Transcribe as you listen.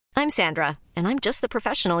I'm Sandra, and I'm just the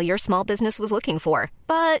professional your small business was looking for.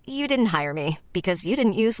 But you didn't hire me because you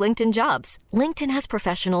didn't use LinkedIn Jobs. LinkedIn has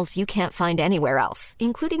professionals you can't find anywhere else,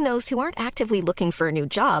 including those who aren't actively looking for a new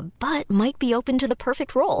job, but might be open to the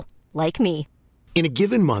perfect role, like me. In a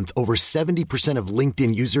given month, over 70% of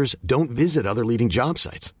LinkedIn users don't visit other leading job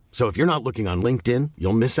sites. So if you're not looking on LinkedIn,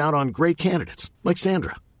 you'll miss out on great candidates like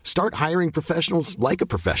Sandra. Start hiring professionals like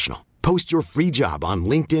a professional. Post your free job on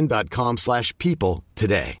linkedin.com/people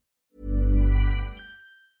today.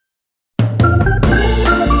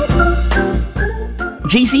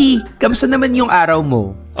 JC, kamusta naman yung araw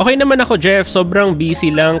mo? Okay naman ako, Jeff. Sobrang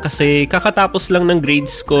busy lang kasi kakatapos lang ng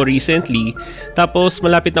grades ko recently. Tapos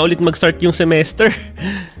malapit na ulit mag-start yung semester.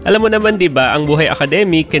 Alam mo naman, di ba, ang buhay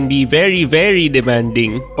academic can be very, very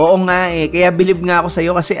demanding. Oo nga eh. Kaya bilib nga ako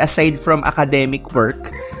sa'yo kasi aside from academic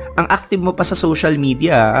work, ang active mo pa sa social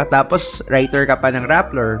media. Tapos writer ka pa ng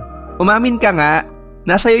Rappler. Umamin ka nga,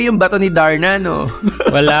 nasa'yo yung bato ni Darna, no?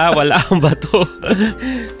 Wala akong bato.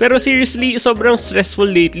 Pero seriously, sobrang stressful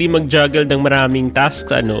lately mag-juggle ng maraming tasks,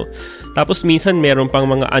 Tapos minsan meron pang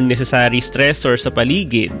mga unnecessary stressor sa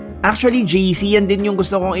paligid. Actually, JC, yan din yung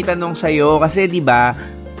gusto kong itanong sa'yo. Kasi, di ba,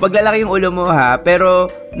 paglalaki yung ulo mo ha, pero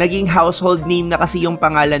naging household name na kasi yung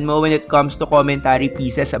pangalan mo when it comes to commentary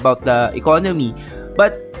pieces about the economy.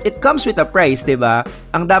 But it comes with a price, di ba?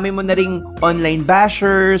 Ang dami mo na ring online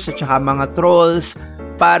bashers at saka mga trolls.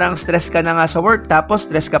 Parang stress ka na nga sa work, tapos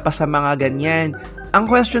stress ka pa sa mga ganyan. Ang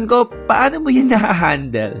question ko, paano mo yun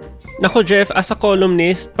na-handle? Nako Jeff, as a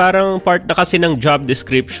columnist, parang part na kasi ng job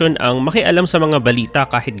description ang makialam sa mga balita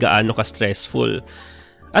kahit gaano ka-stressful.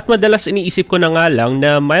 At madalas iniisip ko na nga lang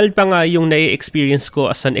na mild pa nga yung nai-experience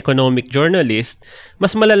ko as an economic journalist,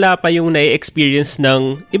 mas malala pa yung nai-experience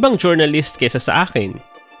ng ibang journalist kesa sa akin.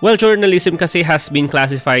 While journalism kasi has been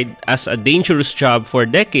classified as a dangerous job for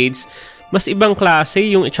decades, mas ibang klase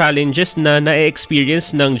yung challenges na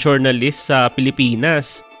na-experience ng journalist sa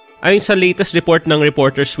Pilipinas. Ayon sa latest report ng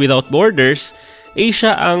Reporters Without Borders,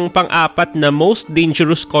 Asia ang pang-apat na most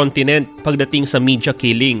dangerous continent pagdating sa media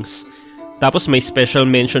killings. Tapos may special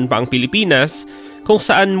mention pa ang Pilipinas kung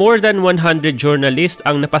saan more than 100 journalists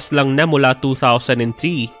ang napaslang na mula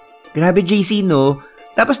 2003. Grabe JC, no?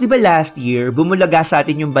 Tapos di ba last year, bumulaga sa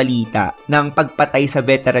atin yung balita ng pagpatay sa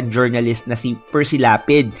veteran journalist na si Percy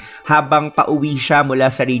Lapid habang pauwi siya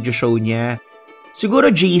mula sa radio show niya.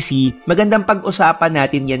 Siguro JC, magandang pag-usapan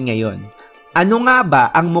natin yan ngayon. Ano nga ba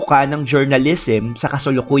ang muka ng journalism sa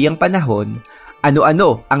kasulukuyang panahon?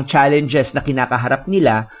 Ano-ano ang challenges na kinakaharap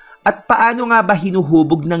nila? At paano nga ba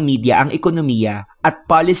hinuhubog ng media ang ekonomiya at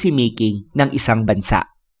policy making ng isang bansa?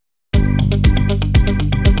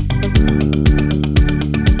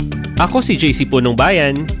 Ako si JC Punong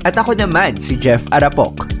Bayan. At ako naman si Jeff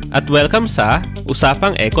Arapok. At welcome sa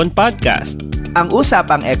Usapang Econ Podcast. Ang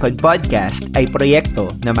Usapang Econ Podcast ay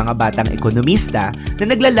proyekto ng mga batang ekonomista na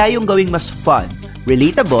naglalayong gawing mas fun,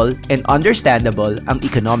 relatable, and understandable ang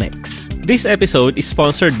economics. This episode is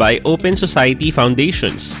sponsored by Open Society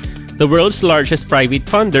Foundations, the world's largest private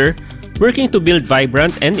funder working to build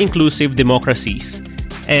vibrant and inclusive democracies,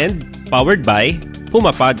 and powered by Puma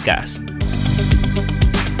Podcast.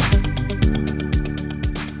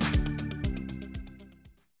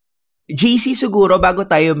 JC, siguro bago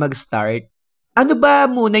tayo mag-start, ano ba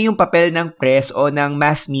muna yung papel ng press o ng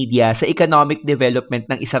mass media sa economic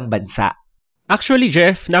development ng isang bansa? Actually,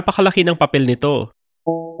 Jeff, napakalaki ng papel nito.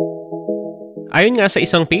 Ayon nga sa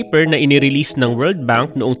isang paper na inirelease ng World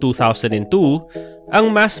Bank noong 2002,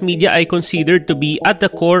 ang mass media ay considered to be at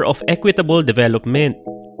the core of equitable development.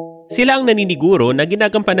 Sila ang naniniguro na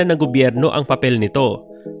ginagampanan ng gobyerno ang papel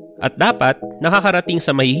nito. At dapat nakakarating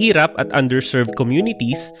sa mahihirap at underserved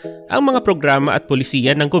communities ang mga programa at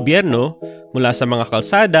polisiya ng gobyerno mula sa mga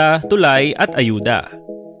kalsada, tulay at ayuda.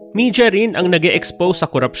 Media rin ang nag-e-expose sa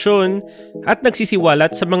korupsyon at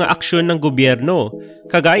nagsisiwalat sa mga aksyon ng gobyerno,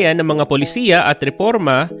 kagaya ng mga polisiya at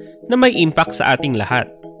reforma na may impact sa ating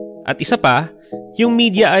lahat. At isa pa, yung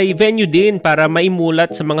media ay venue din para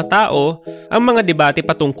maimulat sa mga tao ang mga debate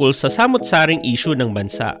patungkol sa samot-saring issue ng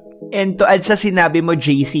bansa. And to add sa sinabi mo,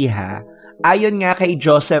 JC ha, ayon nga kay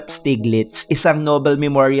Joseph Stiglitz, isang Nobel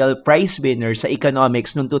Memorial Prize winner sa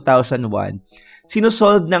economics noong 2001,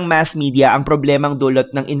 sinusolve ng mass media ang problemang dulot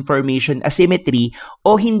ng information asymmetry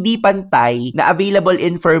o hindi pantay na available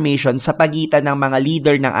information sa pagitan ng mga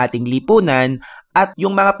leader ng ating lipunan at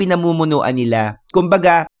yung mga pinamumunuan nila.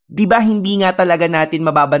 Kumbaga, di ba hindi nga talaga natin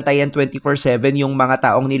mababantayan 24/7 yung mga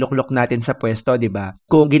taong niluklok natin sa pwesto, di ba?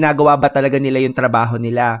 Kung ginagawa ba talaga nila yung trabaho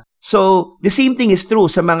nila. So, the same thing is true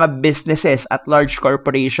sa mga businesses at large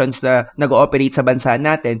corporations na nag-ooperate sa bansa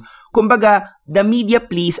natin. Kumbaga, the media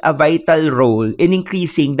plays a vital role in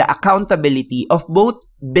increasing the accountability of both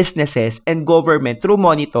businesses and government through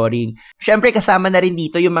monitoring. Syempre, kasama na rin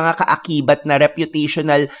dito yung mga kaakibat na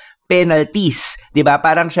reputational penalties, 'di ba?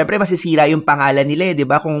 Parang syempre masisira yung pangalan nila, 'di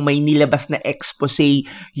ba? Kung may nilabas na expose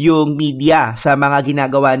yung media sa mga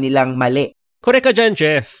ginagawa nilang mali. Correct ka dyan,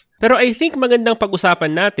 Jeff. Pero I think magandang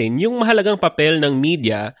pag-usapan natin yung mahalagang papel ng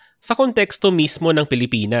media sa konteksto mismo ng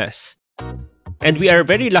Pilipinas. And we are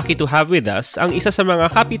very lucky to have with us ang isa sa mga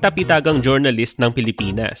kapitapitagang journalist ng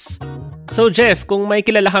Pilipinas. So Jeff, kung may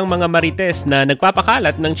kilala kang mga marites na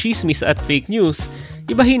nagpapakalat ng chismis at fake news,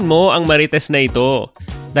 ibahin mo ang marites na ito.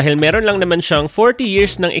 Dahil meron lang naman siyang 40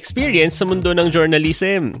 years ng experience sa mundo ng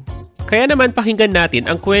journalism. Kaya naman pakinggan natin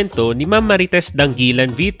ang kwento ni Ma'am Marites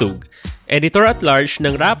Danggilan Vitug, editor-at-large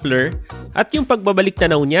ng Rappler, at yung pagbabalik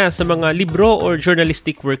tanaw niya sa mga libro or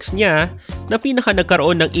journalistic works niya na pinaka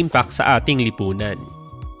nagkaroon ng impact sa ating lipunan.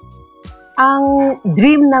 Ang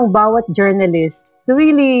dream ng bawat journalist to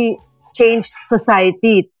really change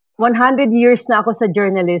society. 100 years na ako sa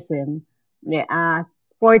journalism. 40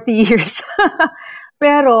 years.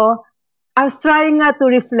 Pero, I was trying nga to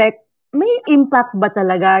reflect, may impact ba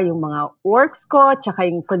talaga yung mga works ko, tsaka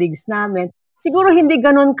yung colleagues namin? Siguro hindi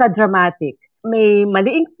ganun ka-dramatic. May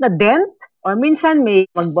maliit na dent, or minsan may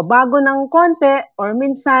magbabago ng konti, or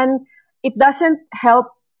minsan it doesn't help,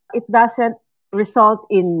 it doesn't result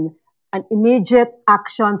in an immediate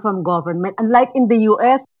action from government. Unlike in the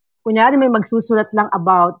US, kunyari may magsusulat lang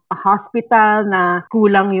about a hospital na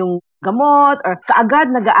kulang yung gamot or kaagad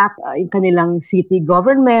nag-a-act yung kanilang city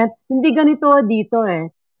government. Hindi ganito dito eh.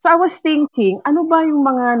 So I was thinking, ano ba yung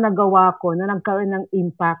mga nagawa ko na nagkaroon ng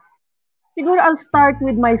impact? Siguro I'll start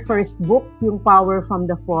with my first book, yung Power from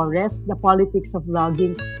the Forest, The Politics of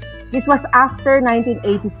Logging. This was after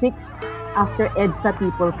 1986, after EDSA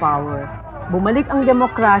People Power. Bumalik ang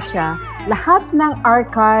demokrasya, lahat ng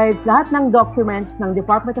archives, lahat ng documents ng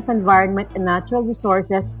Department of Environment and Natural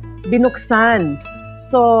Resources binuksan.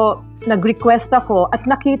 So, nag-request ako at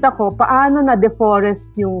nakita ko paano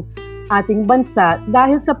na-deforest yung ating bansa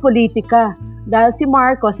dahil sa politika. Dahil si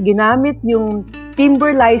Marcos ginamit yung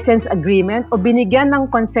timber license agreement o binigyan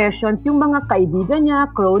ng concessions yung mga kaibigan niya,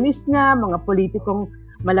 cronies niya, mga politikong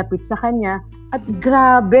malapit sa kanya. At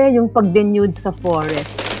grabe yung pag-denude sa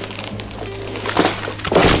forest.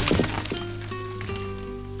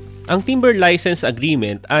 Ang Timber License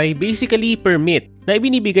Agreement ay basically permit na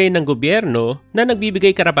ibinibigay ng gobyerno na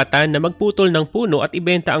nagbibigay karapatan na magputol ng puno at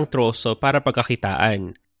ibenta ang troso para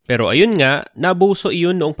pagkakitaan. Pero ayun nga, naabuso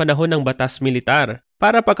iyon noong panahon ng batas militar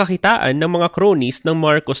para pagkakitaan ng mga cronies ng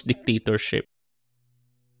Marcos dictatorship.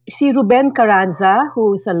 Si Ruben Carranza,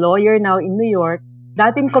 who's a lawyer now in New York,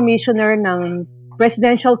 dating commissioner ng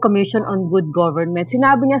Presidential Commission on Good Government,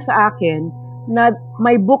 sinabi niya sa akin na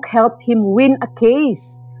my book helped him win a case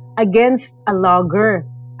against a logger,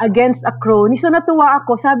 against a crony. So natuwa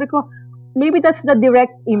ako. Sabi ko, maybe that's the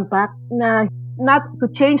direct impact na not to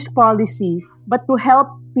change policy, but to help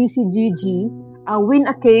PCGG win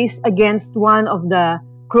a case against one of the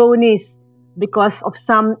cronies because of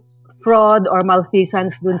some fraud or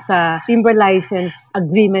malfeasance dun sa timber license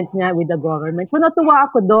agreement niya with the government. So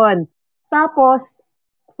natuwa ako doon. Tapos,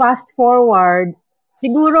 fast forward,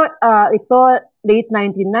 siguro ito late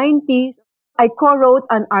 1990s, I co-wrote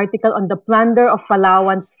an article on the plunder of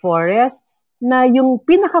Palawan's forests na yung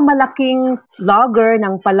pinakamalaking logger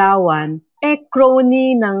ng Palawan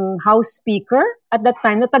crony ng House Speaker at that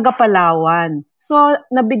time na taga Palawan. So,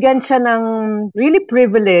 nabigyan siya ng really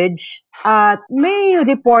privilege at may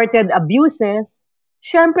reported abuses.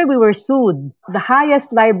 Siyempre, we were sued. The highest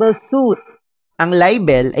libel suit. Ang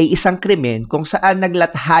libel ay isang krimen kung saan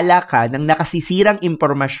naglathala ka ng nakasisirang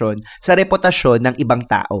impormasyon sa reputasyon ng ibang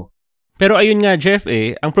tao. Pero ayun nga Jeff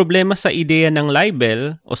ang problema sa ideya ng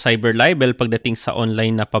libel o cyber libel pagdating sa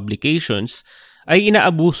online na publications ay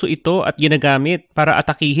inaabuso ito at ginagamit para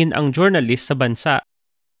atakihin ang journalist sa bansa.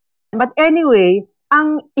 But anyway,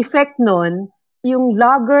 ang effect nun, yung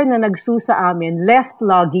logger na nagsu sa amin left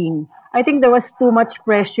logging. I think there was too much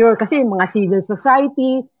pressure kasi mga civil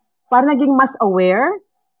society parang naging mas aware.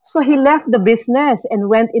 So he left the business and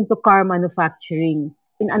went into car manufacturing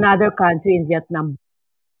in another country in Vietnam.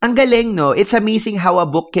 Ang galing, no? It's amazing how a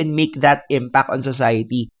book can make that impact on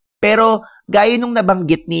society. Pero, gaya nung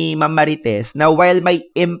nabanggit ni Ma'am Marites na while may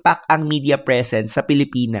impact ang media presence sa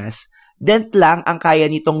Pilipinas, dent lang ang kaya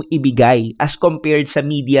nitong ibigay as compared sa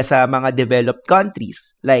media sa mga developed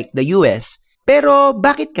countries like the US. Pero,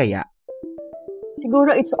 bakit kaya?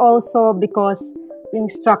 Siguro it's also because yung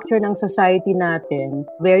structure ng society natin,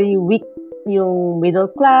 very weak yung middle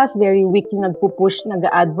class, very weak yung nagpupush,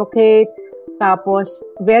 nag-advocate. Tapos,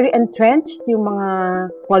 very entrenched yung mga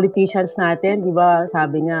politicians natin. Di ba,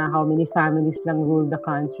 sabi nga, how many families lang rule the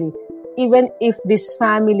country. Even if these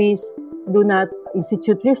families do not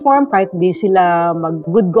institute reform, kahit di sila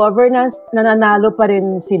mag-good governance, nananalo pa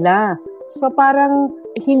rin sila. So parang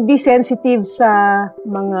hindi sensitive sa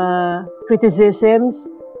mga criticisms.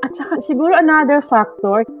 At saka siguro another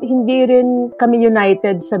factor, hindi rin kami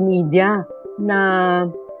united sa media na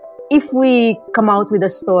if we come out with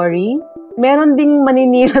a story, meron ding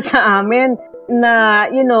maninira sa amin na,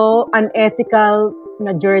 unethical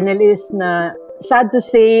na journalist na sad to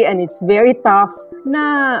say, and it's very tough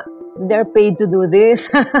na they're paid to do this.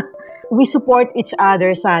 We support each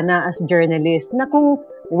other sana as journalists na kung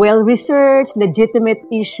well-researched, legitimate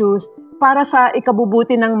issues para sa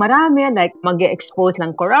ikabubuti ng marami, like mag-expose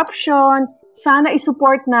ng corruption, sana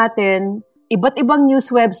isupport natin iba't ibang news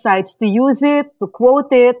websites to use it, to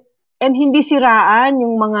quote it, and hindi siraan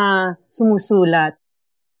yung mga sumusulat.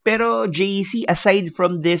 Pero JC, aside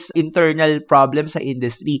from this internal problem sa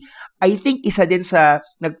industry, I think isa din sa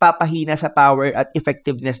nagpapahina sa power at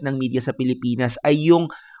effectiveness ng media sa Pilipinas ay yung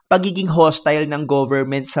pagiging hostile ng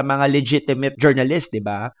government sa mga legitimate journalists, di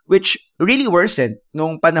ba? Which really worsened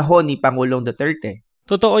nung panahon ni Pangulong Duterte.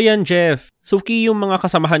 Totoo yan, Jeff. Suki yung mga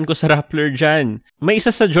kasamahan ko sa Rappler dyan. May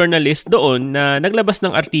isa sa journalist doon na naglabas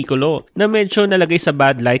ng artikulo na medyo nalagay sa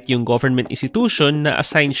bad light yung government institution na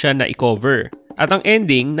assign siya na i-cover. At ang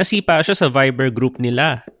ending, nasipa siya sa Viber group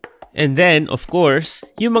nila. And then, of course,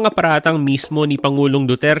 yung mga paratang mismo ni Pangulong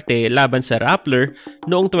Duterte laban sa Rappler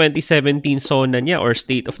noong 2017 SONA niya or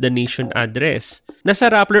State of the Nation address. Nasa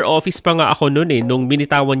Rappler office pa nga ako noon nung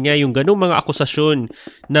binitawan niya yung ganung mga akusasyon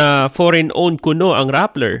na foreign-owned kuno ang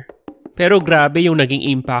Rappler. Pero grabe yung naging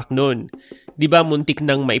impact noon. Diba muntik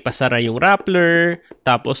nang maipasara yung Rappler,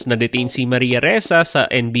 tapos na-detain si Maria Ressa sa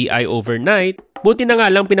NBI overnight. Buti na nga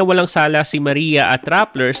lang pinawalang sala si Maria at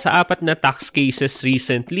Rappler sa 4 na tax cases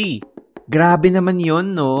recently. Grabe naman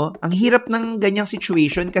yun, no? Ang hirap ng ganyang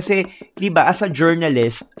situation kasi, di ba, as a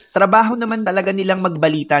journalist, trabaho naman talaga nilang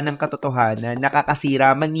magbalita ng katotohanan,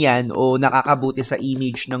 nakakasira man yan o nakakabuti sa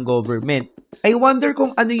image ng government. I wonder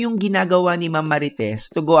kung ano yung ginagawa ni Ma'am Marites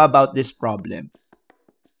to go about this problem.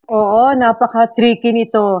 Oo, napaka-tricky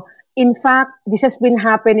nito. In fact, this has been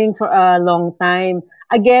happening for a long time.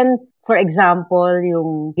 Again, for example,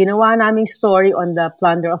 yung ginawa naming story on the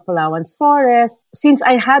plunder of Palawan's forest, since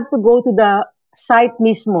I had to go to the site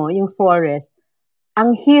mismo, yung forest,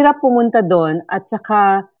 ang hirap pumunta doon at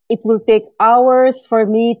saka it will take hours for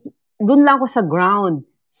me. Doon lang ako sa ground.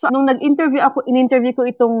 So, nung in-interview ko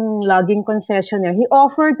itong logging concessionaire, he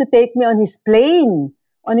offered to take me on his plane,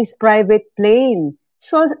 on his private plane.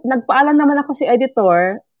 So, nagpaalam naman ako si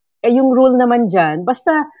editor, yung rule naman dyan,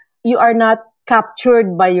 basta you are not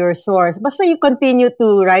captured by your source. Basta you continue to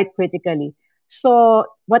write critically. So,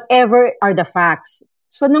 whatever are the facts.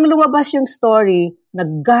 So, nung lumabas yung story,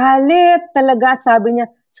 naggalit talaga. Sabi niya,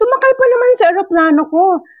 sumakay pa naman sa aeroplano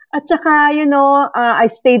ko. At saka, I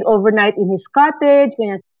stayed overnight in his cottage.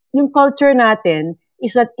 Ganyan. Yung culture natin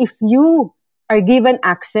is that if you are given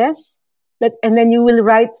access, and then you will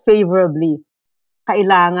write favorably,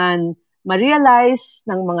 kailangan ma-realize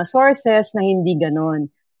ng mga sources na hindi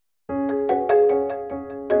ganon.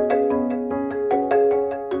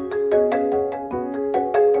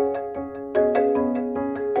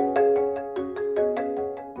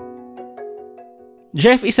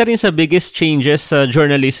 Jeff, isa rin sa biggest changes sa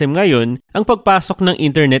journalism ngayon ang pagpasok ng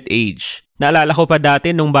internet age. Naalala ko pa dati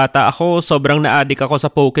nung bata ako, sobrang na-addict ako sa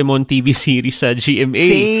Pokemon TV series sa GMA.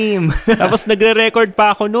 Same! Tapos nagre-record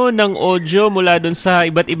pa ako noon ng audio mula dun sa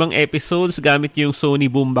iba't ibang episodes gamit yung Sony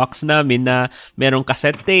boombox namin na merong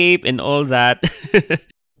cassette tape and all that.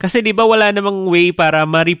 Kasi di ba wala namang way para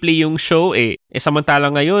ma-replay yung show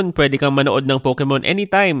samantalang ngayon, pwede kang manood ng Pokemon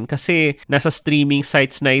anytime kasi nasa streaming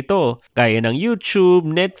sites na ito, gaya ng YouTube,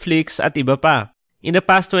 Netflix at iba pa. In the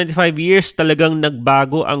past 25 years, talagang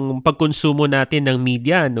nagbago ang pagkonsumo natin ng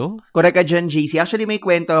media, no? Correct ka dyan, JC. Actually, may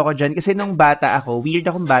kwento ako dyan kasi nung bata ako, weird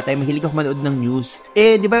akong bata, mahilig ako manood ng news.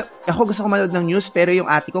 Di ba, ako gusto ko manood ng news, pero yung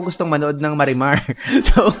ate ko gustong manood ng Marimar.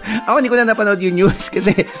 So, ako hindi ko na napanood yung news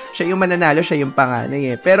kasi siya yung mananalo, siya yung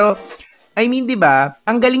panganay Pero, I mean, di ba,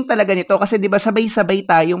 ang galing talaga nito kasi di ba sabay-sabay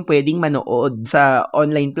tayong pwedeng manood sa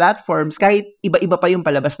online platforms kahit iba-iba pa yung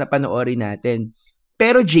palabas na panoorin natin.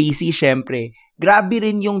 Pero JC, syempre, grabe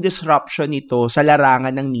rin yung disruption nito sa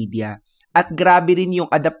larangan ng media at grabe rin yung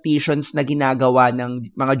adaptations na ginagawa ng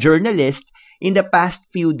mga journalists in the past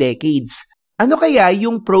few decades. Ano kaya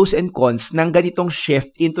yung pros and cons ng ganitong shift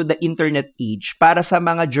into the internet age para sa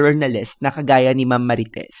mga journalists na kagaya ni Ma'am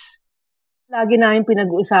Marites? Lagi namin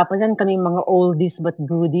pinag-uusapan yan, kami mga oldies but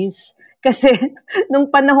goodies. Kasi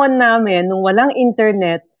nung panahon namin, nung walang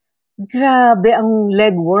internet, grabe ang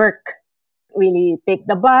legwork. Really, take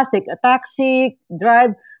the bus, take a taxi,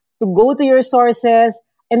 drive to go to your sources,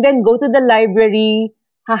 and then go to the library,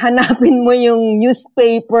 hahanapin mo yung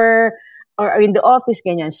newspaper or in the office,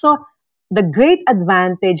 ganyan. So, the great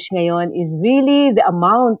advantage ngayon is really the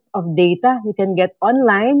amount of data you can get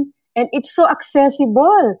online, and it's so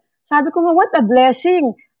accessible. Sabi ko, what a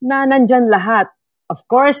blessing na nandyan lahat. Of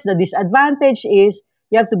course, the disadvantage is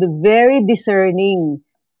you have to be very discerning.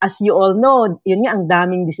 As you all know, yun nga, ang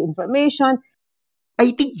daming disinformation.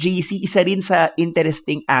 I think, JC, isa rin sa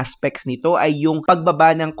interesting aspects nito ay yung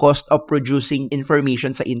pagbaba ng cost of producing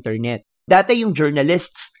information sa internet. Dati yung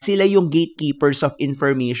journalists, sila yung gatekeepers of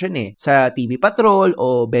information sa TV Patrol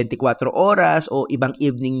o 24 Oras o ibang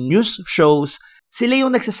evening news shows. Sila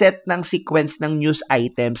yung nagsaset ng sequence ng news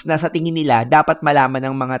items na sa tingin nila dapat malaman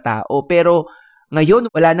ng mga tao. Pero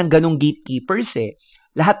ngayon, wala nang ganong gatekeepers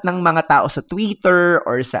Lahat ng mga tao sa Twitter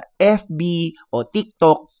or sa FB o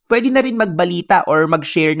TikTok, pwede na rin magbalita or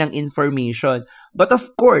mag-share ng information. But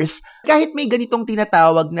of course, kahit may ganitong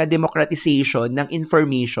tinatawag na democratization ng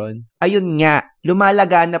information, ayun nga,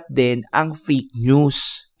 lumalaganap din ang fake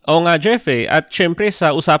news. Oo nga, Jeff At syempre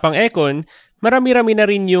sa Usapang Econ, marami-rami na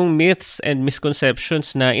rin yung myths and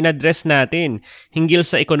misconceptions na in-address natin hinggil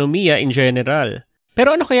sa ekonomiya in general.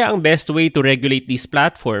 Pero ano kaya ang best way to regulate these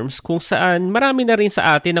platforms kung saan marami na rin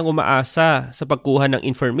sa atin ang umaasa sa pagkuha ng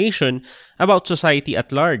information about society at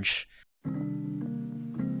large?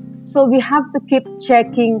 So we have to keep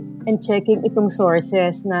checking itong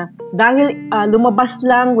sources na dahil lumabas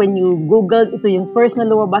lang when you Google, ito yung first na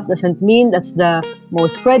lumabas doesn't mean that's the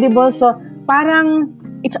most credible. So parang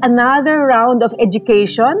it's another round of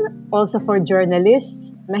education also for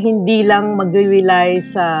journalists na hindi lang mag-rely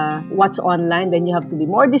sa what's online. Then you have to be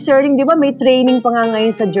more discerning. Di ba may training pa nga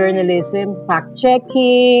ngayon sa journalism,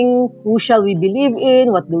 fact-checking, who shall we believe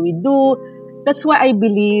in, what do we do. That's why I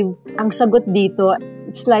believe ang sagot dito,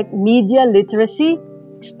 it's like media literacy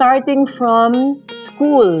starting from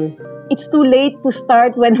school. It's too late to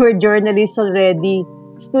start when we're journalists already.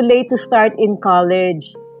 It's too late to start in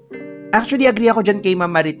college. Actually, agree ako dyan kay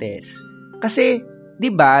Ma'am Marites. Kasi,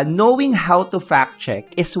 di ba, knowing how to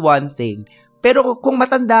fact-check is one thing. Pero kung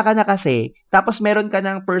matanda ka na kasi, tapos meron ka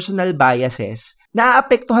ng personal biases,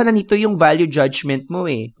 naaapektuhan na nito yung value judgment mo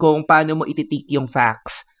kung paano mo ititik yung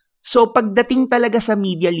facts. So, pagdating talaga sa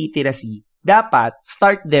media literacy, dapat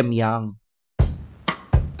start them young.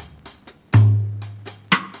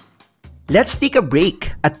 Let's take a break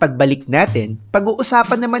at pagbalik natin,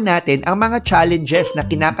 pag-uusapan naman natin ang mga challenges na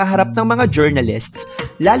kinakaharap ng mga journalists,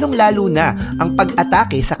 lalong-lalo na ang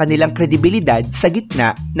pag-atake sa kanilang kredibilidad sa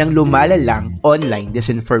gitna ng lumalalang online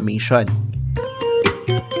disinformation.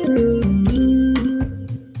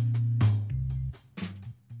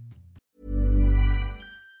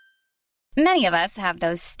 Many of us have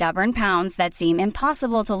those stubborn pounds that seem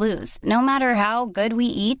impossible to lose, no matter how good we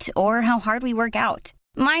eat or how hard we work out.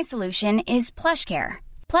 My solution is PlushCare.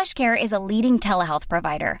 PlushCare is a leading telehealth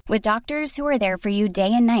provider with doctors who are there for you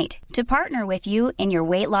day and night to partner with you in your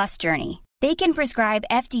weight loss journey. They can prescribe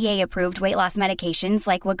FDA-approved weight loss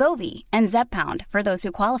medications like Wegovy and Zepbound for those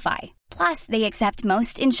who qualify. Plus, they accept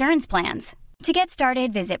most insurance plans. To get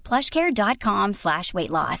started, visit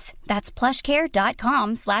plushcare.com/weightloss. That's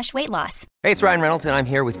plushcare.com/weightloss. Hey, it's Ryan Reynolds, and I'm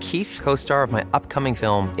here with Keith, co-star of my upcoming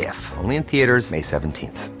film, If, only in theaters May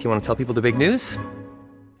 17th. Do you want to tell people the big news?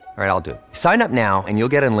 All right, I'll do it. Sign up now and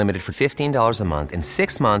you'll get unlimited for $15 a month and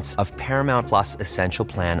 6 months of Paramount Plus Essential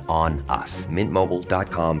Plan on us.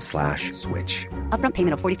 MintMobile.com/switch. Upfront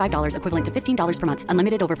payment of $45 equivalent to $15 per month.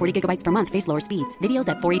 Unlimited over 40 gigabytes per month. Face lower speeds.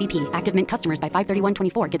 Videos at 480p. Active Mint customers by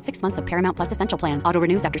 531.24 get 6 months of Paramount Plus Essential Plan. Auto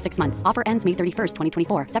renews after 6 months. Offer ends May 31st,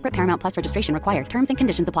 2024. Separate Paramount Plus registration required. Terms and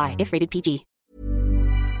conditions apply if rated PG.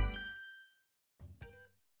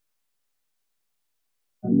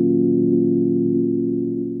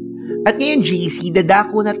 At ngayon, GC,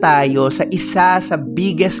 dadako na tayo sa isa sa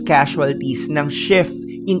biggest casualties ng shift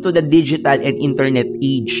into the digital and internet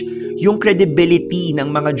age, yung credibility ng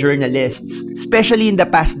mga journalists, especially in the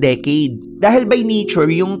past decade. Dahil by nature,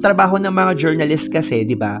 yung trabaho ng mga journalists kasi,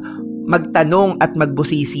 di ba, magtanong at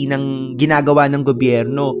magbusisi ng ginagawa ng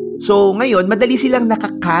gobyerno. So, ngayon, madali silang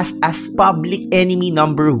nakakast as public enemy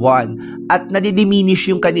number 1 at nadidiminish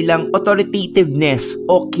yung kanilang authoritativeness.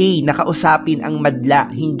 Okay, nakausapin ang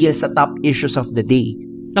madla hinggil sa top issues of the day.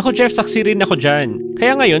 Naku Jeff, saksi rin ako dyan.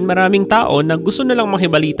 Kaya ngayon, maraming tao na gusto nalang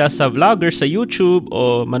makibalita sa vloggers sa YouTube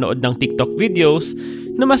o manood ng TikTok videos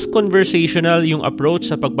na mas conversational yung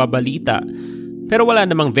approach sa pagbabalita. pero wala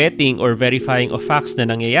namang vetting or verifying of facts na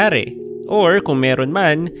nangyayari. Or kung meron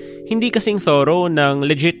man, hindi kasing thorough ng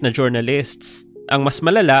legit na journalists. Ang mas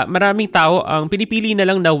malala, maraming tao ang pinipili na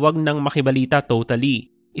lang na wag nang makibalita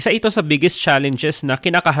totally. Isa ito sa biggest challenges na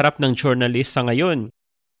kinakaharap ng journalist sa ngayon.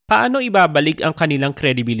 Paano ibabalik ang kanilang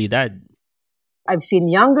kredibilidad? I've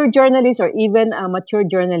seen younger journalists or even mature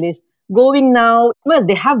journalists going now, well,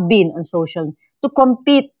 they have been on social to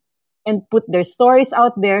compete and put their stories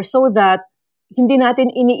out there so that hindi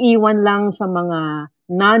natin iniiwan lang sa mga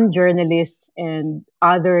non-journalists and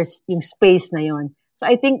others yung space na yon. So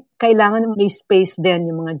I think kailangan may space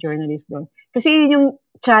din yung mga journalists doon. Kasi yun yung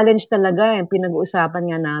challenge talaga, yung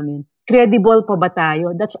pinag-uusapan nga namin. Credible pa ba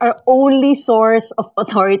tayo? That's our only source of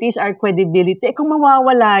authorities, our credibility. Kung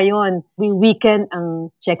mawawala yon, we weaken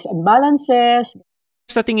ang checks and balances.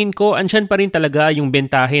 Sa tingin ko, andyan pa rin talaga yung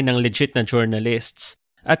bentahe ng legit na journalists.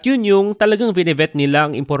 At yun yung talagang vinivet nila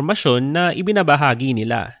ang impormasyon na ibinabahagi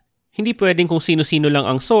nila. Hindi pwedeng kung sino-sino lang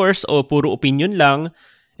ang source o puro opinion lang.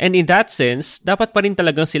 And in that sense, dapat pa rin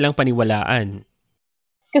talagang silang paniwalaan.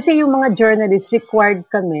 Kasi yung mga journalists, required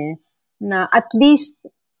kami na at least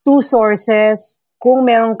 2 sources kung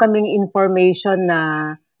meron kaming information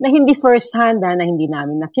na hindi first hand, na hindi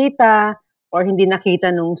namin nakita or hindi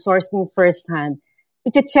nakita nung source ng first hand.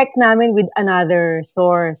 I-check namin with another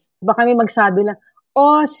source. Baka kami magsabi lang,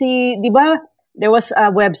 di ba, there was a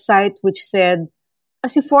website which said,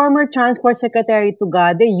 si former Transport Secretary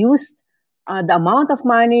Tugade used the amount of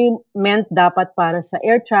money meant dapat para sa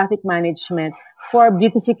air traffic management for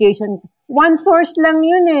beautification. One source lang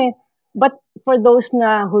yun eh. But for those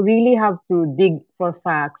who really have to dig for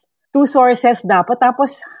facts, 2 sources dapat.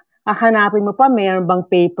 Tapos, hahanapin mo pa, mayroon bang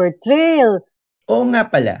paper trail? Oo nga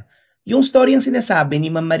pala. Yung story yung sinasabi ni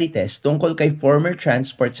Ma'am Marites tungkol kay former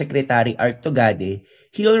Transport Secretary Art Tugade,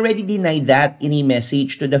 he already denied that in a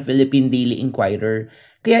message to the Philippine Daily Inquirer.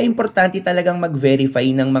 Kaya importante talagang mag-verify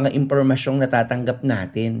ng mga impormasyong natatanggap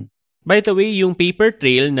natin. By the way, yung paper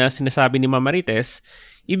trail na sinasabi ni Ma'am Marites,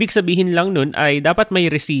 ibig sabihin lang nun ay dapat may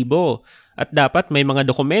resibo at dapat may mga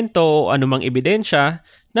dokumento o anumang ebidensya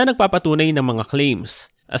na nagpapatunay ng mga claims.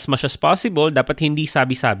 As much as possible, dapat hindi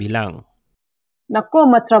sabi-sabi lang. Nako,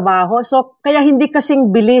 matrabaho. So, kaya hindi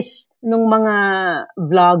kasing bilis ng mga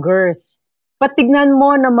vloggers. Patignan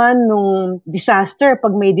mo naman nung disaster.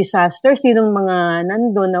 Pag may disaster, sinong mga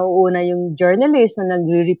nandun, nauuna yung journalist na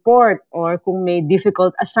nagre-report, or kung may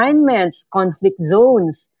difficult assignments, conflict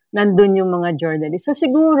zones, nandun yung mga journalists. So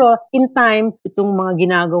siguro, in time, itong mga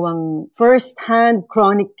ginagawang first-hand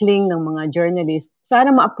chronicling ng mga journalists,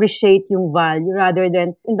 sana ma-appreciate yung value rather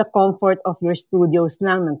than in the comfort of your studios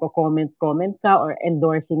lang, nagko-comment ka or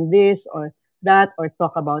endorsing this or that or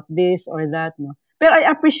talk about this or that. No? Pero I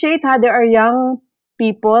appreciate there are young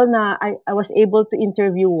people na I was able to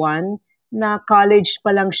interview one na college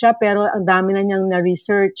pa lang siya pero ang dami na niyang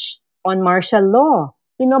na-research on martial law.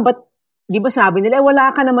 You know, but di ba sabi nila,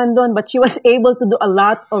 wala ka naman doon, but she was able to do a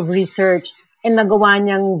lot of research and nagawa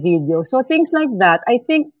niyang video. So things like that, I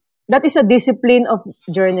think that is a discipline of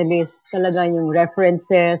journalists. Talaga yung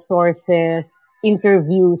references, sources,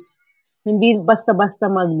 interviews. Hindi basta-basta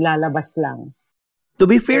maglalabas lang. To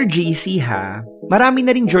be fair, JC marami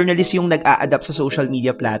na rin journalists yung nag-a-adapt sa social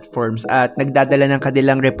media platforms at nagdadala ng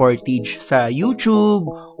kanilang reportage sa YouTube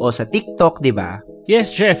o sa TikTok, di ba? Yes,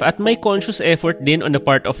 Jeff, at may conscious effort din on the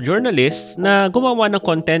part of journalists na gumawa ng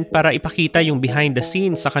content para ipakita yung behind the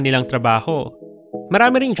scenes sa kanilang trabaho.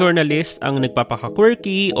 Marami ring journalists ang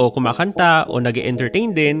nagpapaka-quirky o kumakanta o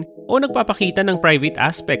nag-entertain din o nagpapakita ng private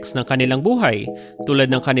aspects ng kanilang buhay tulad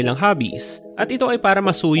ng kanilang hobbies. At ito ay para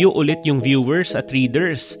masuyo ulit yung viewers at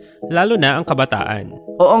readers, lalo na ang kabataan.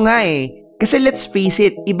 Oo nga eh. Kasi let's face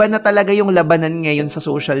it, iba na talaga yung labanan ngayon sa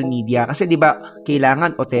social media. Kasi 'di ba,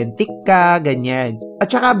 kailangan authentic ka, ganyan. At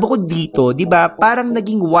saka bukod dito, 'di ba, parang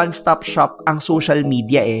naging one-stop shop ang social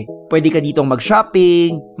media eh. Pwede ka ditong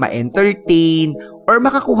mag-shopping, ma-entertain, or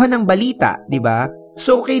makakuha ng balita, 'di ba?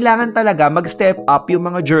 So kailangan talaga mag-step up yung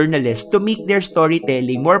mga journalists to make their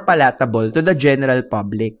storytelling more palatable to the general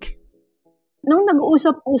public. Nung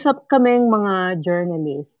nag-usap-usap kaming mga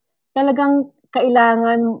journalists, talagang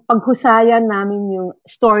kailangan paghusayan namin yung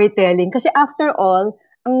storytelling. Kasi after all,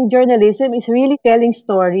 ang journalism is really telling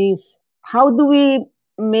stories. How do we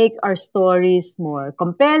make our stories more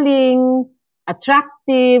compelling,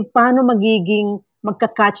 attractive? Paano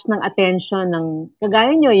magka-catch ng attention ng,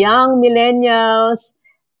 kagaya nyo, young millennials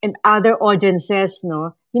and other audiences,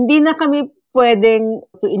 no? Hindi na kami pwedeng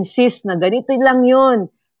to insist na ganito lang yun.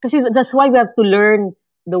 Kasi that's why we have to learn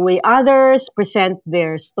the way others present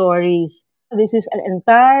their stories. This is an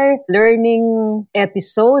entire learning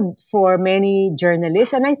episode for many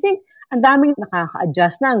journalists. And I think ang daming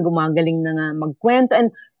nakaka-adjust na, gumagaling na nga magkwento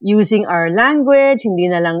and using our language,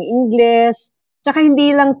 hindi na lang English. Tsaka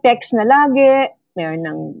hindi lang text na lagi, mayroon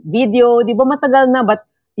ng video, di ba matagal na, but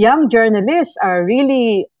young journalists are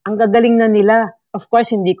really, ang gagaling na nila. Of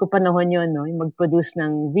course, hindi ko panahon yun, no? Mag-produce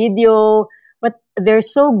ng video, but they're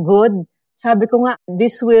so good. Sabi ko nga,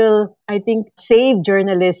 this will, I think, save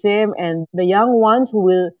journalism and the young ones who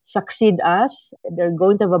will succeed us, they're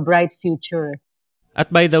going to have a bright future. At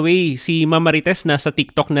by the way, si Ma'am Marites nasa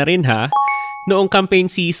TikTok na rin ha. Noong campaign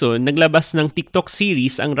season, naglabas ng TikTok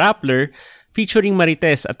series ang Rappler featuring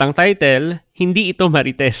Marites at ang title, Hindi Ito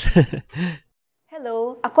Marites.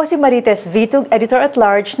 Hello, ako si Marites Vitug,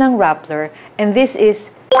 Editor-at-Large ng Rappler, and this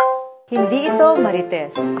is Hindi Ito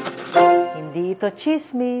Marites. Hindi ito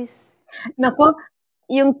chismis. Nako,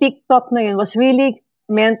 yung TikTok na yun was really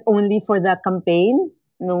meant only for the campaign,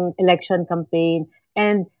 nung election campaign.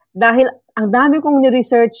 And dahil ang dami kong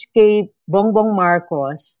ni-research kay Bongbong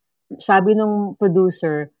Marcos, sabi nung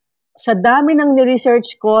producer, sa dami ng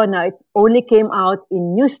ni-research ko na it only came out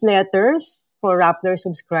in newsletters for Rappler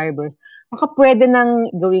subscribers, maka pwede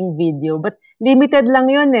nang gawing video. But limited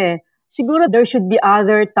lang yun eh. Siguro there should be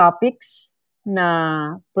other topics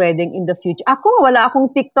na pwedeng in the future. Ako, wala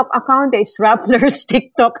akong TikTok account. It's Rappler's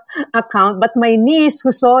TikTok account. But my niece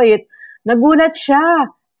who saw it, nagulat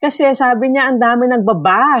siya. Kasi sabi niya, ang dami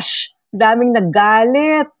nagbabash. Daming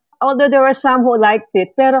naggalit. Although there were some who liked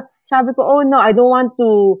it. Pero sabi ko, oh no, I don't want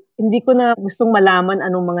to, hindi ko na gustong malaman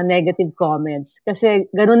anong mga negative comments. Kasi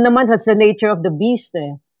ganun naman, that's the nature of the beast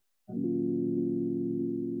eh.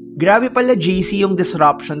 Grabe pala, JC, yung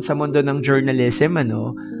disruption sa mundo ng journalism,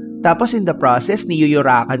 ano? Tapos in the process,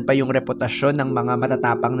 niyuyurakan pa yung reputasyon ng mga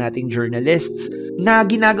matatapang nating journalists na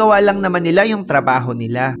ginagawa lang naman nila yung trabaho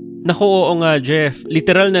nila. Naku, oo nga, Jeff.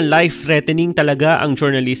 Literal na life-threatening talaga ang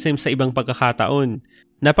journalism sa ibang pagkakataon.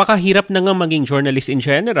 Napakahirap na nga maging journalist in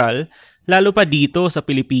general, lalo pa dito sa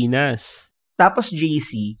Pilipinas. Tapos,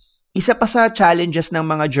 JC, isa pa sa challenges ng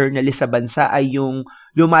mga journalist sa bansa ay yung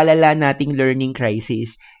lumalala nating learning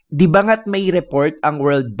crisis. Di ba nga't may report ang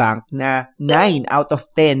World Bank na 9 out of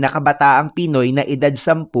 10 na kabataang Pinoy na edad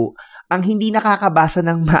 10 ang hindi nakakabasa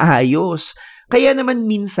ng maayos. Kaya naman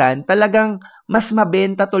minsan talagang mas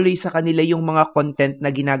mabenta tuloy sa kanila yung mga content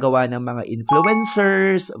na ginagawa ng mga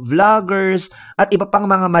influencers, vloggers, at iba pang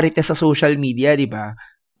mga marites sa social media, di ba?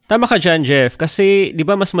 Tama ka dyan, Jeff, kasi di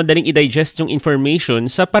ba mas madaling i-digest yung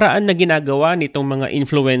information sa paraan na ginagawa nitong mga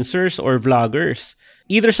influencers or vloggers.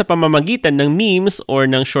 Either sa pamamagitan ng memes or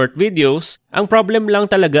ng short videos, ang problem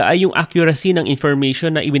lang talaga ay yung accuracy ng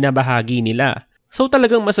information na ibinabahagi nila. So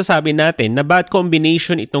talagang masasabi natin na bad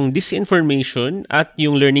combination itong disinformation at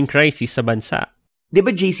yung learning crisis sa bansa. Di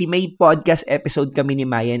ba, JC, may podcast episode kami ni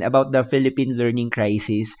Mayan about the Philippine learning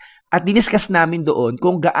crisis at diniscuss namin doon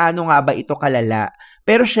kung gaano nga ba ito kalala.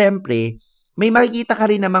 Pero syempre, may makikita ka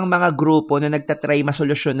rin namang mga grupo na nagtatry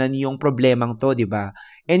masolusyonan yung problemang to, di ba?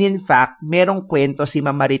 And in fact, merong kwento si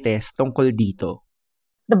Ma'am Marites tungkol dito.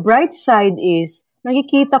 The bright side is,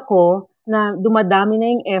 nakikita ko na dumadami na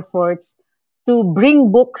yung efforts to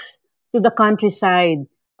bring books to the countryside.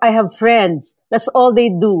 I have friends, that's all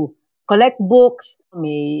they do. Collect books,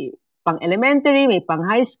 may pang-elementary, may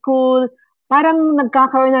pang-high school. Parang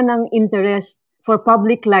nagkakaroon na ng interest for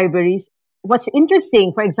public libraries. What's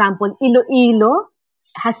interesting, for example, Iloilo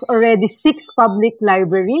has already 6 public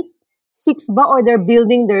libraries. 6 ba or they're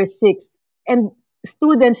building their 6? And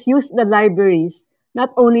students use the libraries not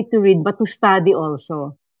only to read but to study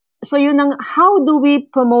also. So yun ang, how do we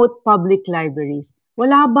promote public libraries?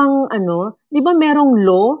 Wala bang di ba merong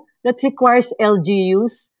law that requires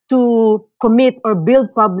LGUs to commit or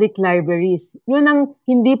build public libraries? Yun ang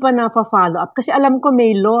hindi pa na-follow up. Kasi alam ko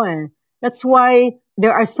may law eh. That's why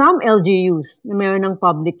there are some LGUs na mayroon ng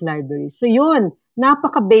public libraries. So yun,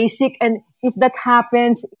 napaka-basic, and if that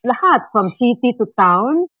happens, lahat from city to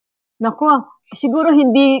town, nako, siguro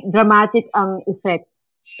hindi dramatic ang effect,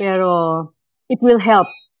 pero it will help.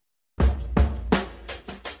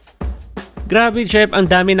 Grabe, Jeff,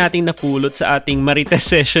 ang dami nating napulot sa ating Marites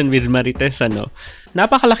session with Marites, ano?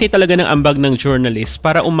 Napakalaki talaga ng ambag ng journalist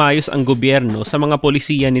para umayos ang gobyerno sa mga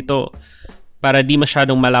polisiya nito, para di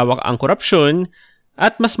masyadong malawak ang korupsyon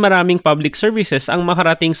at mas maraming public services ang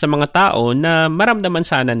makarating sa mga tao na maramdaman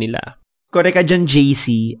sana nila. Correct ka dyan,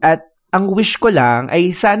 JC. At ang wish ko lang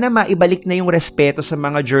ay sana maibalik na yung respeto sa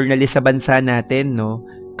mga journalist sa bansa natin, no?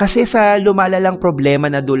 Kasi sa lumalalang problema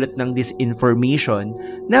na dulot ng disinformation,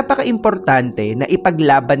 napaka-importante na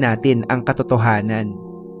ipaglaban natin ang katotohanan.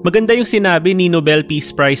 Maganda yung sinabi ni Nobel Peace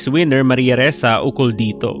Prize winner Maria Ressa ukol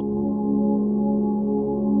dito.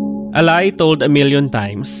 A lie told 1,000,000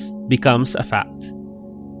 times becomes a fact.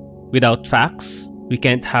 Without facts, we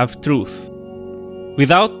can't have truth.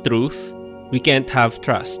 Without truth, we can't have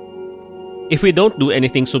trust. If we don't do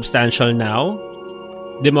anything substantial now,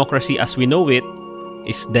 democracy as we know it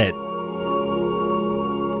is dead.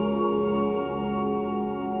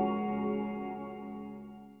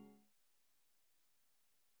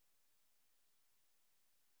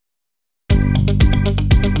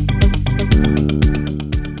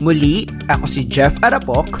 Muli, ako si Jeff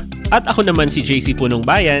Arapok. At ako naman si JC Punong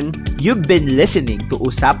Bayan. You've been listening to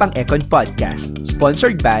Usapang Econ Podcast,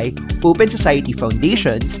 sponsored by Open Society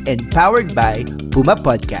Foundations and powered by Puma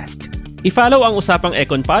Podcast. I-follow ang Usapang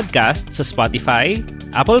Econ Podcast sa Spotify,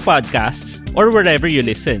 Apple Podcasts, or wherever you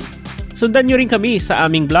listen. Sundan nyo rin kami sa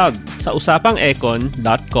aming blog sa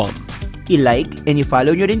usapangecon.com. I-like and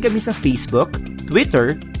i-follow nyo rin kami sa Facebook,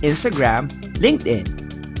 Twitter, Instagram, LinkedIn.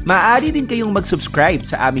 Maaari din kayong mag-subscribe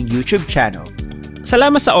sa aming YouTube channel.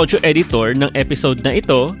 Salamat sa audio editor ng episode na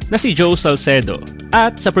ito na si Joe Salcedo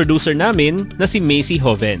at sa producer namin na si Macy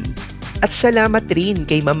Hoven. At salamat rin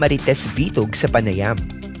kay Ma'am Marites Vitug sa panayam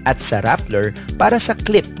at sa Rappler para sa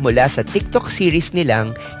clip mula sa TikTok series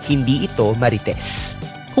nilang Hindi Ito Marites.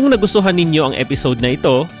 Kung nagustuhan ninyo ang episode na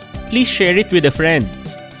ito, please share it with a friend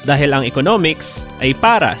dahil ang economics ay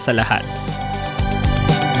para sa lahat.